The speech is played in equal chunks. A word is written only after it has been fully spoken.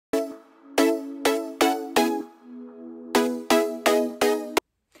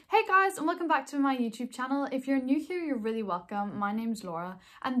guys, and welcome back to my YouTube channel. If you're new here, you're really welcome. My name's Laura,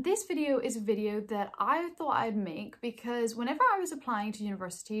 and this video is a video that I thought I'd make because whenever I was applying to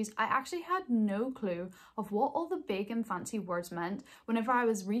universities, I actually had no clue of what all the big and fancy words meant whenever I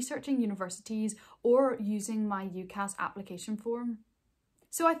was researching universities or using my UCAS application form.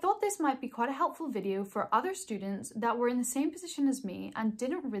 So I thought this might be quite a helpful video for other students that were in the same position as me and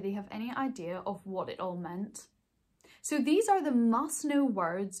didn't really have any idea of what it all meant. So these are the must-know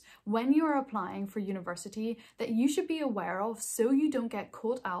words when you are applying for university that you should be aware of so you don't get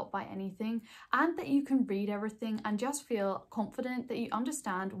caught out by anything and that you can read everything and just feel confident that you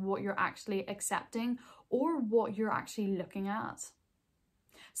understand what you're actually accepting or what you're actually looking at.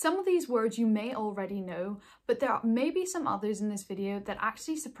 Some of these words you may already know, but there may be some others in this video that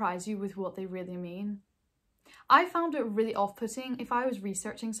actually surprise you with what they really mean. I found it really off-putting if I was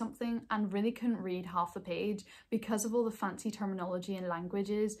researching something and really couldn't read half the page because of all the fancy terminology and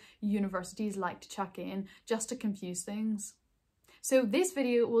languages universities like to chuck in just to confuse things. So this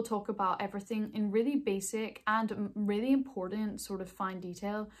video will talk about everything in really basic and really important sort of fine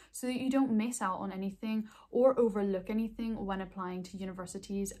detail so that you don't miss out on anything or overlook anything when applying to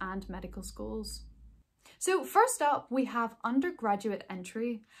universities and medical schools. So first up, we have undergraduate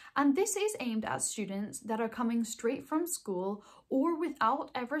entry, and this is aimed at students that are coming straight from school or without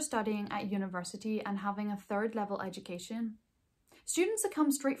ever studying at university and having a third level education. Students that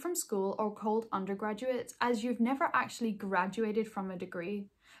come straight from school are called undergraduates as you've never actually graduated from a degree.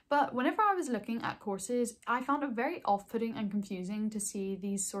 But whenever I was looking at courses, I found it very off-putting and confusing to see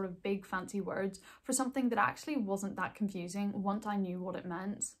these sort of big fancy words for something that actually wasn't that confusing once I knew what it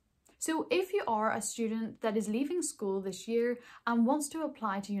meant. So if you are a student that is leaving school this year and wants to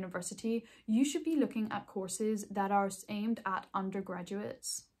apply to university, you should be looking at courses that are aimed at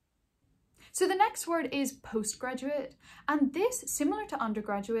undergraduates. So the next word is postgraduate, and this, similar to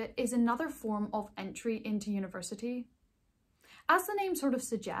undergraduate, is another form of entry into university. As the name sort of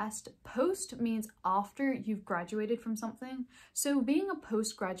suggests, post means after you've graduated from something. So being a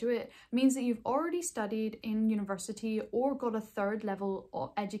postgraduate means that you've already studied in university or got a third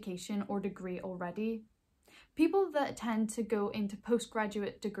level education or degree already. People that tend to go into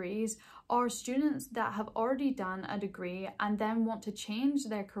postgraduate degrees are students that have already done a degree and then want to change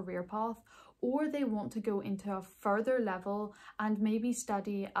their career path, or they want to go into a further level and maybe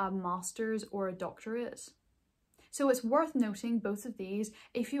study a master's or a doctorate. So it's worth noting both of these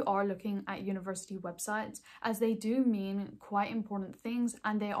if you are looking at university websites, as they do mean quite important things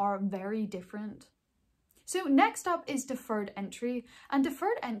and they are very different. So next up is deferred entry, and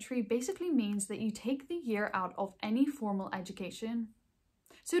deferred entry basically means that you take the year out of any formal education.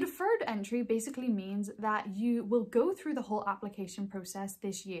 So deferred entry basically means that you will go through the whole application process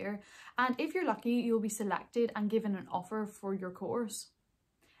this year, and if you're lucky, you'll be selected and given an offer for your course.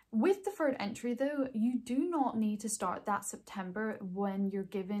 With deferred entry though, you do not need to start that September when you're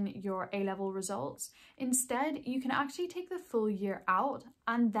given your A-level results. Instead, you can actually take the full year out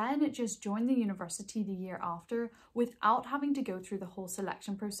and then just join the university the year after without having to go through the whole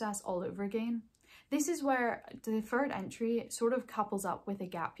selection process all over again. This is where deferred entry sort of couples up with a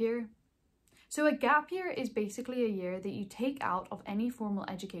gap year. So a gap year is basically a year that you take out of any formal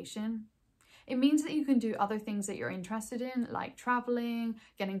education. It means that you can do other things that you're interested in, like traveling,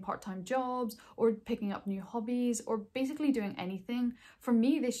 getting part-time jobs, or picking up new hobbies, or basically doing anything. For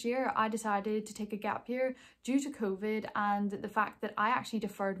me this year, I decided to take a gap year due to COVID and the fact that I actually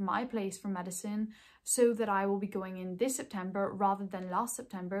deferred my place for medicine so that I will be going in this September rather than last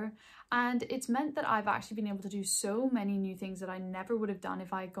September. And it's meant that I've actually been able to do so many new things that I never would have done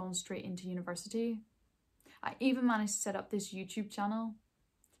if I had gone straight into university. I even managed to set up this YouTube channel.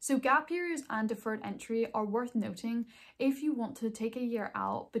 So gap years and deferred entry are worth noting if you want to take a year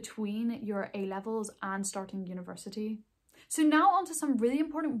out between your A-levels and starting university. So now onto some really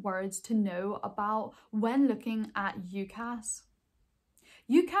important words to know about when looking at UCAS.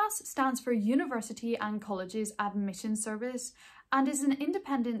 UCAS stands for University and Colleges Admission Service and is an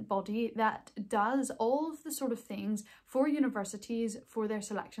independent body that does all of the sort of things for universities for their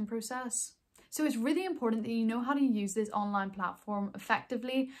selection process. So it's really important that you know how to use this online platform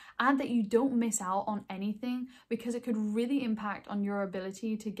effectively and that you don't miss out on anything because it could really impact on your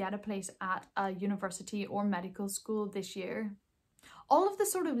ability to get a place at a university or medical school this year. All of the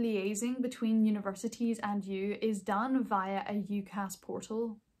sort of liaising between universities and you is done via a UCAS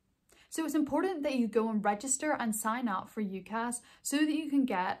portal. So it's important that you go and register and sign up for UCAS so that you can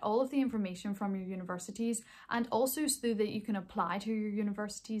get all of the information from your universities and also so that you can apply to your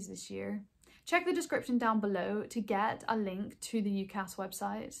universities this year. Check the description down below to get a link to the UCAS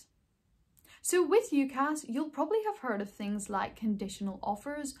website. So with UCAS, you'll probably have heard of things like conditional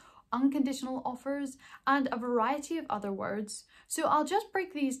offers unconditional offers, and a variety of other words. So I'll just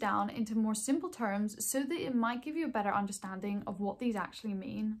break these down into more simple terms so that it might give you a better understanding of what these actually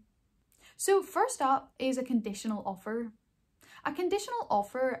mean. So first up is a conditional offer. A conditional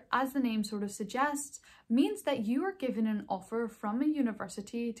offer, as the name sort of suggests, means that you are given an offer from a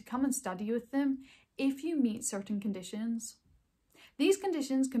university to come and study with them if you meet certain conditions. These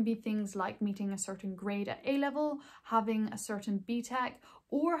conditions can be things like meeting a certain grade at A-level, having a certain BTEC,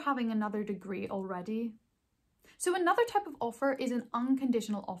 or having another degree already. So another type of offer is an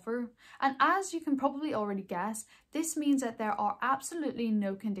unconditional offer, and as you can probably already guess, this means that there are absolutely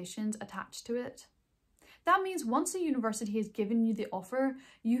no conditions attached to it. That means once a university has given you the offer,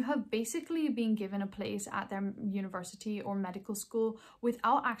 you have basically been given a place at their university or medical school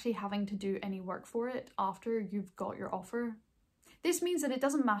without actually having to do any work for it after you've got your offer. This means that it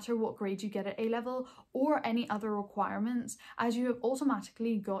doesn't matter what grade you get at A-level or any other requirements, as you have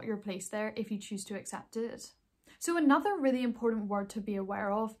automatically got your place there if you choose to accept it. So another really important word to be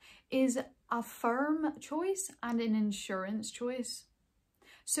aware of is a firm choice and an insurance choice.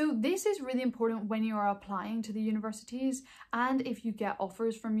 So this is really important when you are applying to the universities and if you get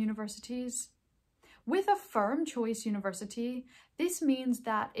offers from universities. With a firm choice university, this means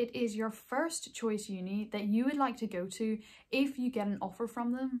that it is your first choice uni that you would like to go to if you get an offer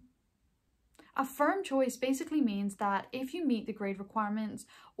from them. A firm choice basically means that if you meet the grade requirements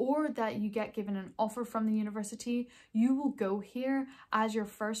or that you get given an offer from the university, you will go here as your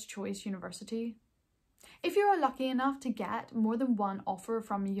first choice university. If you are lucky enough to get more than one offer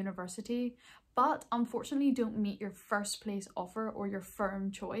from a university, but unfortunately don't meet your first place offer or your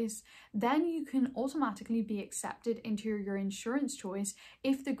firm choice, then you can automatically be accepted into your insurance choice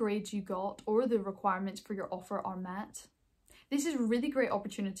if the grades you got or the requirements for your offer are met. This is a really great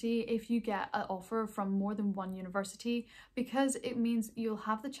opportunity if you get an offer from more than one university, because it means you'll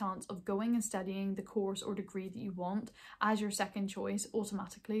have the chance of going and studying the course or degree that you want as your second choice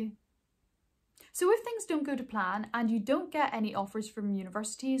automatically. So if things don't go to plan and you don't get any offers from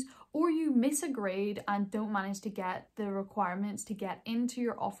universities, or you miss a grade and don't manage to get the requirements to get into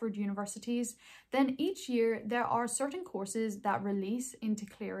your offered universities, then each year there are certain courses that release into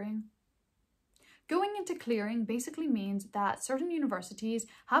clearing. Going into clearing basically means that certain universities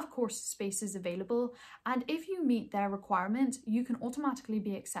have course spaces available, and if you meet their requirements, you can automatically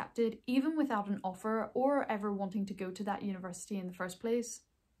be accepted even without an offer or ever wanting to go to that university in the first place.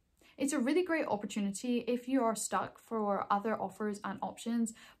 It's a really great opportunity if you are stuck for other offers and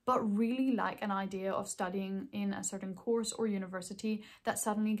options, but really like an idea of studying in a certain course or university that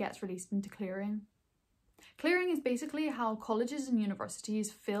suddenly gets released into clearing. Clearing is basically how colleges and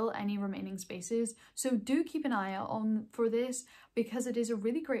universities fill any remaining spaces, so do keep an eye out for this, because it is a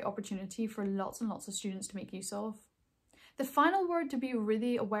really great opportunity for lots and lots of students to make use of. The final word to be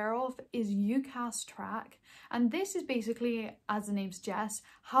really aware of is UCAS track, and this is basically, as the name suggests,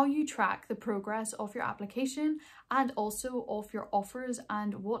 how you track the progress of your application and also of your offers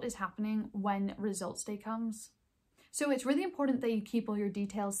and what is happening when results day comes. So it's really important that you keep all your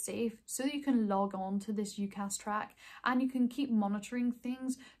details safe so that you can log on to this UCAS track and you can keep monitoring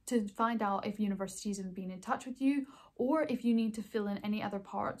things to find out if universities have been in touch with you, or if you need to fill in any other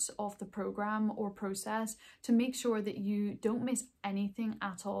parts of the program or process to make sure that you don't miss anything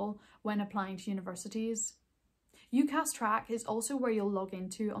at all when applying to universities. UCAS track is also where you'll log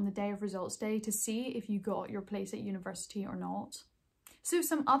into on the day of results day to see if you got your place at university or not. So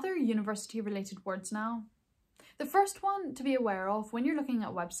some other university related words now. The first one to be aware of when you're looking at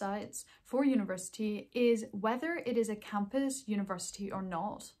websites for university is whether it is a campus university or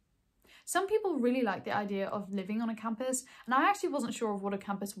not. Some people really like the idea of living on a campus, and I actually wasn't sure of what a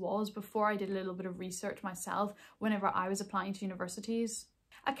campus was before I did a little bit of research myself whenever I was applying to universities.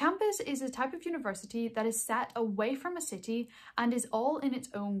 A campus is a type of university that is set away from a city and is all in its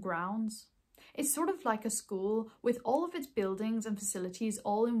own grounds. It's sort of like a school with all of its buildings and facilities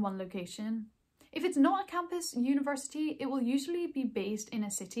all in one location. If it's not a campus university, it will usually be based in a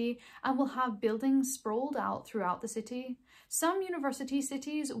city and will have buildings sprawled out throughout the city. Some university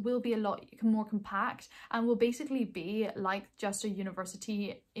cities will be a lot more compact and will basically be like just a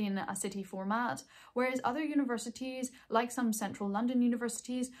university in a city format, whereas other universities, like some central London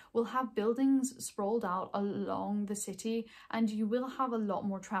universities, will have buildings sprawled out along the city, and you will have a lot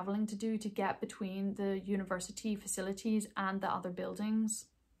more travelling to do to get between the university facilities and the other buildings.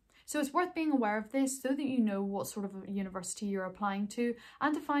 So it's worth being aware of this so that you know what sort of university you're applying to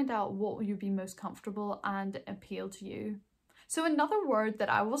and to find out what would be most comfortable and appeal to you. So another word that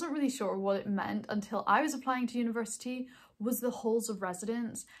I wasn't really sure what it meant until I was applying to university was the halls of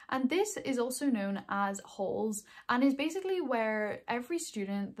residence, and this is also known as halls and is basically where every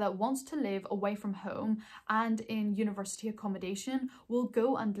student that wants to live away from home and in university accommodation will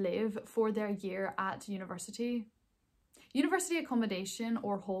go and live for their year at university. University accommodation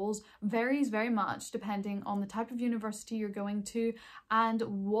or halls varies very much depending on the type of university you're going to and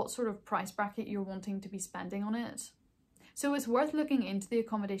what sort of price bracket you're wanting to be spending on it. So it's worth looking into the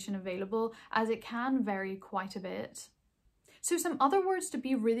accommodation available as it can vary quite a bit. So some other words to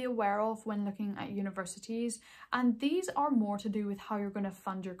be really aware of when looking at universities, and these are more to do with how you're going to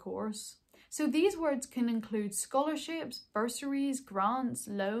fund your course. So these words can include scholarships, bursaries, grants,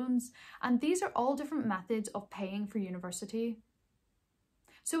 loans, and these are all different methods of paying for university.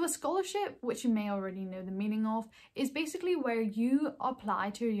 So a scholarship, which you may already know the meaning of, is basically where you apply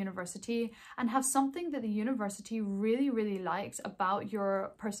to a university and have something that the university really likes about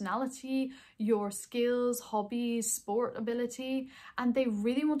your personality, your skills, hobbies, sport ability, and they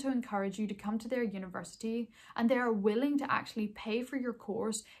really want to encourage you to come to their university, and they are willing to actually pay for your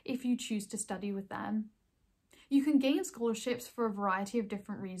course if you choose to study with them. You can gain scholarships for a variety of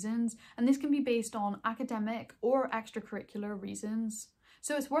different reasons, and this can be based on academic or extracurricular reasons.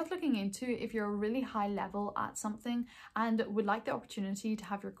 So it's worth looking into if you're really high level at something and would like the opportunity to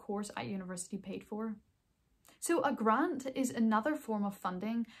have your course at university paid for. So a grant is another form of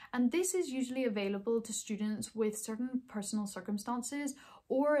funding, and this is usually available to students with certain personal circumstances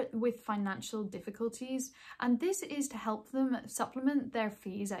or with financial difficulties, and this is to help them supplement their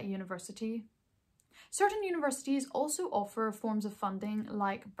fees at university. Certain universities also offer forms of funding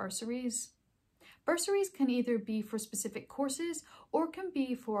like bursaries. Bursaries can either be for specific courses or can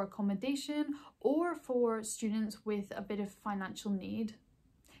be for accommodation or for students with a bit of financial need.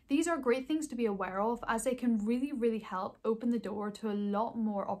 These are great things to be aware of as they can really help open the door to a lot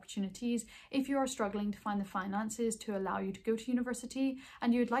more opportunities if you are struggling to find the finances to allow you to go to university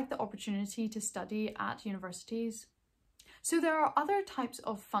and you'd like the opportunity to study at universities. So there are other types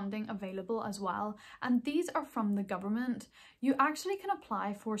of funding available as well, and these are from the government. You actually can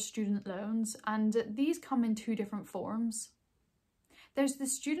apply for student loans, and these come in two different forms. There's the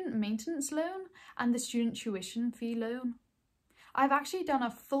student maintenance loan and the student tuition fee loan. I've actually done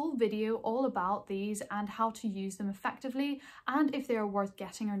a full video all about these and how to use them effectively and if they are worth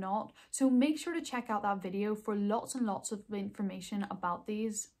getting or not, so make sure to check out that video for lots and lots of information about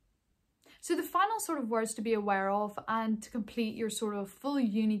these. So the final sort of words to be aware of and to complete your sort of full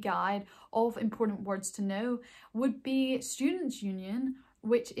uni guide of important words to know would be Students' Union,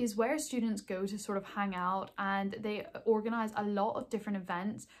 which is where students go to sort of hang out, and they organise a lot of different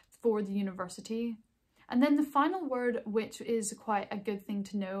events for the university. And then the final word, which is quite a good thing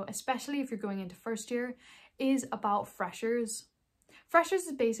to know, especially if you're going into first year, is about freshers. Freshers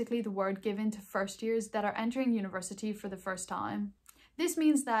is basically the word given to first years that are entering university for the first time. This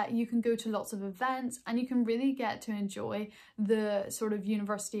means that you can go to lots of events and you can really get to enjoy the sort of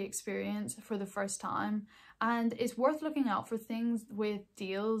university experience for the first time. And it's worth looking out for things with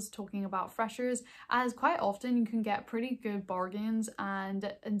deals talking about freshers, as quite often you can get pretty good bargains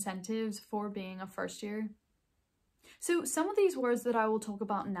and incentives for being a first year. So some of these words that I will talk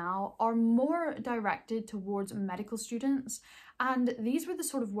about now are more directed towards medical students, and these were the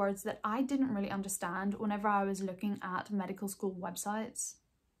sort of words that I didn't really understand whenever I was looking at medical school websites.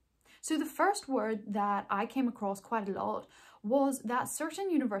 So the first word that I came across quite a lot was that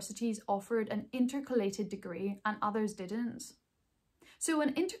certain universities offered an intercalated degree and others didn't. So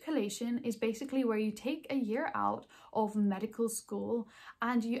an intercalation is basically where you take a year out of medical school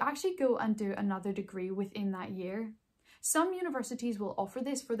and you actually go and do another degree within that year. Some universities will offer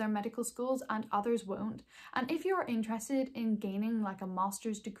this for their medical schools and others won't. And if you're interested in gaining like a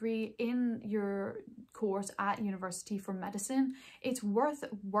master's degree in your course at university for medicine, it's worth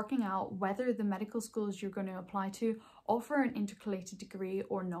working out whether the medical schools you're going to apply to offer an intercalated degree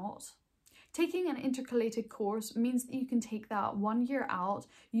or not. Taking an intercalated course means that you can take that 1 year out,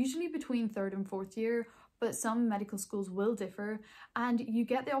 usually between third and fourth year, but some medical schools will differ, and you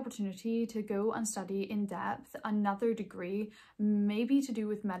get the opportunity to go and study in depth another degree, maybe to do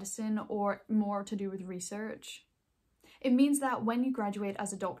with medicine or more to do with research. It means that when you graduate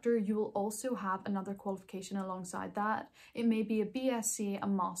as a doctor, you will also have another qualification alongside that. It may be a BSc, a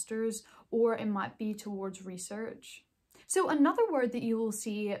master's, or it might be towards research. So another word that you will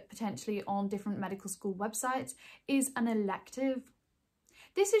see potentially on different medical school websites is an elective.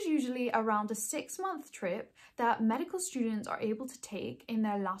 This is usually around a 6-month trip that medical students are able to take in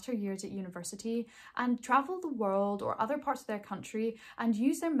their latter years at university and travel the world or other parts of their country and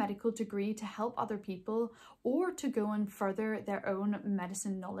use their medical degree to help other people or to go and further their own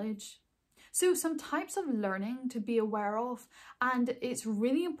medicine knowledge. So some types of learning to be aware of, and it's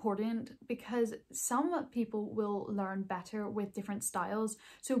really important because some people will learn better with different styles.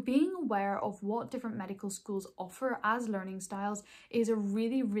 So being aware of what different medical schools offer as learning styles is a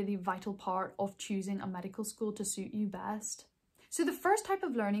really, really vital part of choosing a medical school to suit you best. So the first type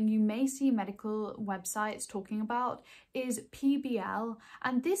of learning you may see medical websites talking about is PBL,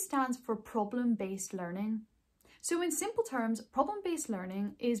 and this stands for problem-based learning. So in simple terms, problem-based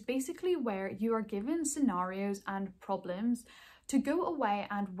learning is basically where you are given scenarios and problems to go away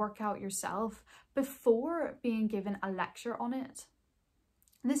and work out yourself before being given a lecture on it.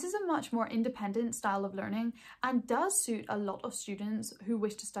 This is a much more independent style of learning and does suit a lot of students who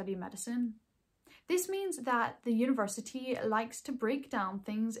wish to study medicine. This means that the university likes to break down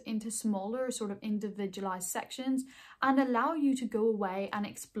things into smaller sort of individualized sections and allow you to go away and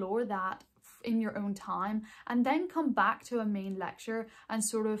explore that in your own time and then come back to a main lecture and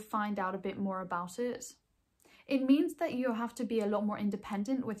sort of find out a bit more about it. It means that you have to be a lot more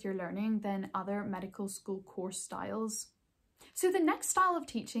independent with your learning than other medical school course styles. So the next style of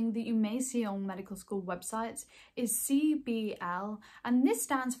teaching that you may see on medical school websites is CBL, and this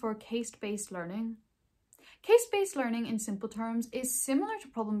stands for case-based learning. Case-based learning in simple terms is similar to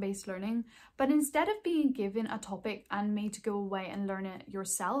problem-based learning, but instead of being given a topic and made to go away and learn it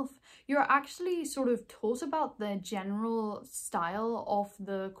yourself, you're actually sort of taught about the general style of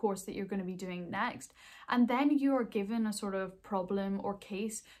the course that you're going to be doing next, and then you are given a sort of problem or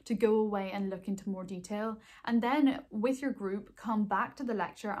case to go away and look into more detail, and then with your group come back to the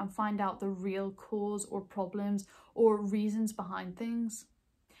lecture and find out the real cause or problems or reasons behind things.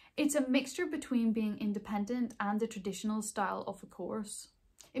 It's a mixture between being independent and the traditional style of a course.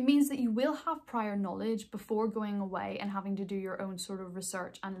 It means that you will have prior knowledge before going away and having to do your own sort of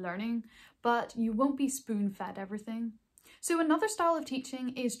research and learning, but you won't be spoon-fed everything. So another style of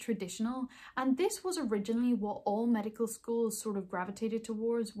teaching is traditional, and this was originally what all medical schools sort of gravitated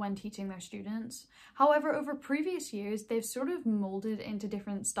towards when teaching their students. However, over previous years, they've sort of molded into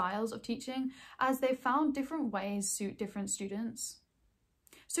different styles of teaching as they've found different ways suit different students.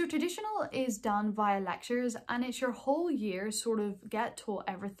 So traditional is done via lectures, and it's your whole year sort of get taught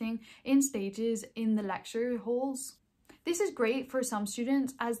everything in stages in the lecture halls. This is great for some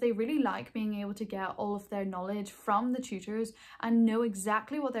students as they really like being able to get all of their knowledge from the tutors and know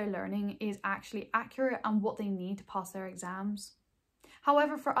exactly what they're learning is actually accurate and what they need to pass their exams.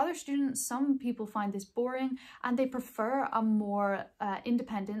 However, for other students, some people find this boring and they prefer a more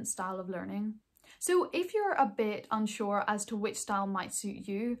independent style of learning. So if you're a bit unsure as to which style might suit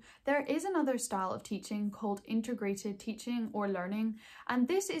you, there is another style of teaching called integrated teaching or learning, and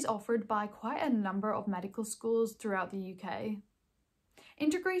this is offered by quite a number of medical schools throughout the UK.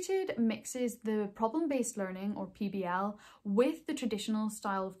 Integrated mixes the problem-based learning or PBL with the traditional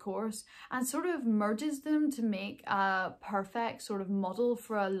style of course and sort of merges them to make a perfect sort of model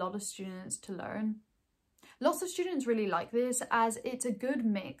for a lot of students to learn. Lots of students really like this as it's a good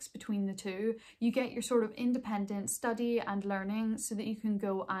mix between the two. You get your sort of independent study and learning so that you can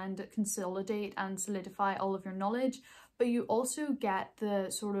go and consolidate and solidify all of your knowledge, but you also get the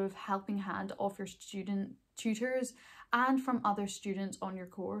sort of helping hand of your student tutors and from other students on your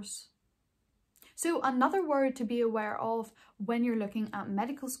course. So another word to be aware of when you're looking at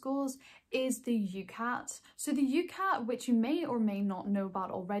medical schools is the UCAT. So the UCAT, which you may or may not know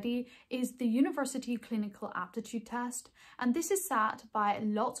about already, is the University Clinical Aptitude Test. And this is sat by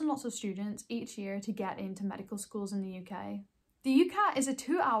lots and lots of students each year to get into medical schools in the UK. The UCAT is a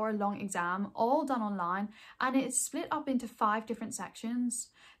 2-hour long exam, all done online, and it's split up into 5 different sections.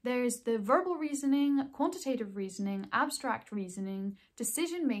 There's the verbal reasoning, quantitative reasoning, abstract reasoning,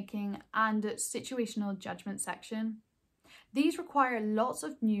 decision making, and situational judgment section. These require lots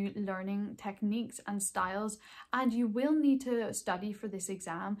of new learning techniques and styles, and you will need to study for this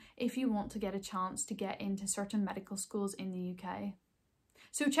exam if you want to get a chance to get into certain medical schools in the UK.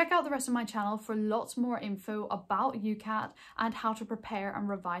 So check out the rest of my channel for lots more info about UCAT and how to prepare and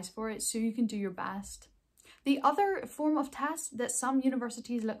revise for it so you can do your best. The other form of test that some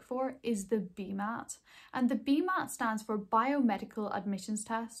universities look for is the BMAT, and the BMAT stands for Biomedical Admissions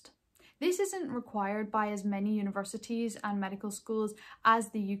Test. This isn't required by as many universities and medical schools as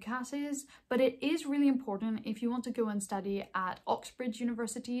the UCAT is, but it is really important if you want to go and study at Oxbridge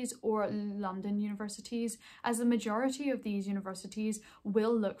universities or London universities, as the majority of these universities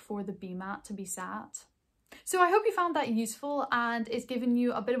will look for the BMAT to be sat. So I hope you found that useful and it's given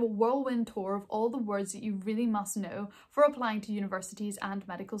you a bit of a whirlwind tour of all the words that you really must know for applying to universities and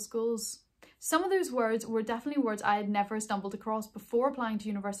medical schools. Some of those words were definitely words I had never stumbled across before applying to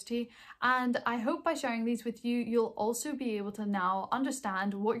university, and I hope by sharing these with you, you'll also be able to now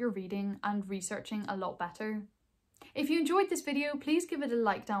understand what you're reading and researching a lot better. If you enjoyed this video, please give it a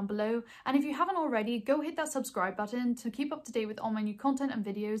like down below, and if you haven't already, go hit that subscribe button to keep up to date with all my new content and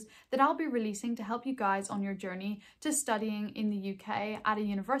videos that I'll be releasing to help you guys on your journey to studying in the UK at a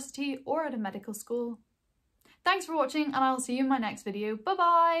university or at a medical school. Thanks for watching, and I'll see you in my next video. Bye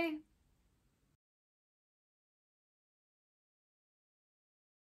bye!